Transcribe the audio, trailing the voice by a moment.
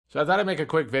So I thought I'd make a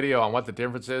quick video on what the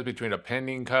difference is between a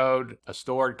pending code, a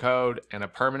stored code, and a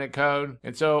permanent code.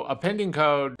 And so a pending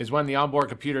code is when the onboard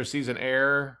computer sees an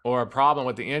error or a problem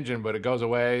with the engine, but it goes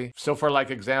away. So for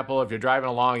like example, if you're driving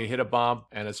along, you hit a bump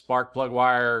and a spark plug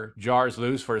wire jars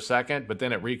loose for a second, but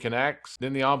then it reconnects,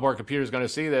 then the onboard computer is going to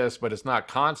see this, but it's not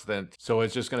constant. So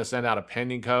it's just going to send out a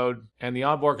pending code. And the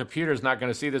onboard computer is not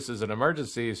going to see this as an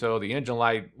emergency, so the engine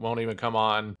light won't even come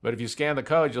on. But if you scan the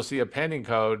code, you'll see a pending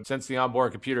code since the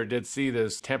onboard computer did see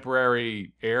this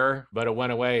temporary error, but it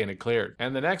went away and it cleared.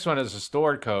 And the next one is a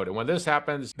stored code. And when this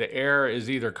happens, the error is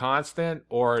either constant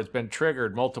or it's been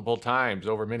triggered multiple times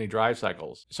over many drive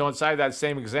cycles. So inside that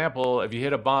same example, if you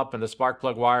hit a bump and the spark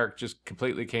plug wire just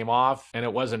completely came off and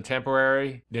it wasn't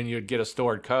temporary, then you'd get a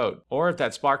stored code. Or if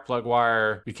that spark plug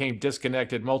wire became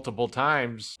disconnected multiple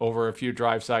times over a few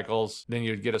drive cycles, then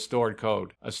you'd get a stored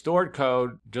code. A stored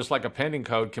code, just like a pending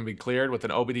code, can be cleared with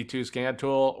an OBDII scan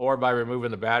tool or by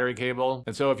removing the battery cable.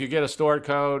 And so if you get a stored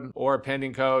code or a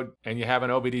pending code and you have an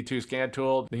OBDII scan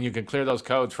tool, then you can clear those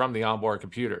codes from the onboard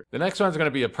computer. The next one's going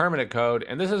to be a permanent code,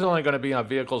 and this is only going to be on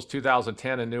vehicles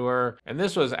 2010 and newer. And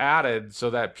this was added so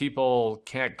that people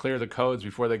can't clear the codes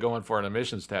before they go in for an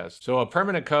emissions test. So a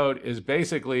permanent code is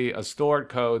basically a stored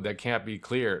code that can't be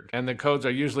cleared. And the codes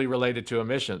are usually related to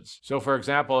emissions. So for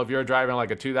example, if you're driving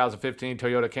like a 2015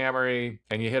 Toyota Camry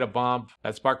and you hit a bump,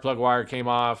 that spark plug wire came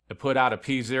off, it put out a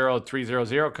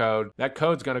P0300 code, that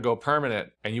code's going to go permanent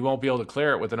and you won't be able to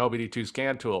clear it with an OBDII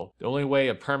scan tool. The only way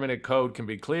a permanent code can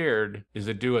be cleared is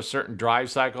to do a certain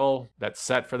drive cycle that's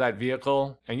set for that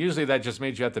vehicle. And usually that just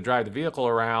means you have to drive the vehicle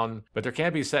around, but there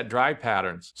can be set drive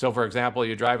patterns. So for example,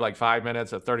 you drive like 5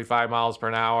 minutes at 35 miles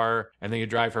per hour, and then you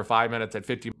drive for 5 minutes at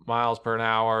 50 miles per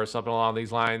hour or something along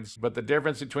these lines. But the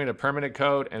difference between a permanent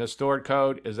code and a stored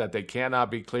code is that they cannot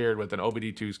be cleared with an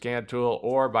OBDII scan tool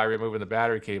or by removing the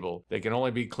battery cable. They can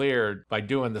only be cleared by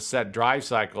doing the set drive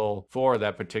cycle for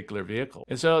that particular vehicle.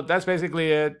 And so that's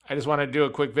basically it. I just want to do a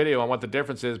quick video on what the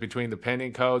difference is between the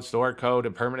pending code, stored code,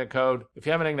 and permanent code. If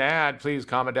you have anything to add, please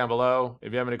comment down below.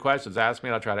 If you have any questions, ask me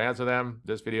and I'll try to answer them. If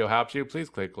this video helps you, please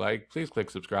click like, please click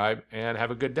subscribe, and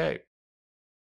have a good day.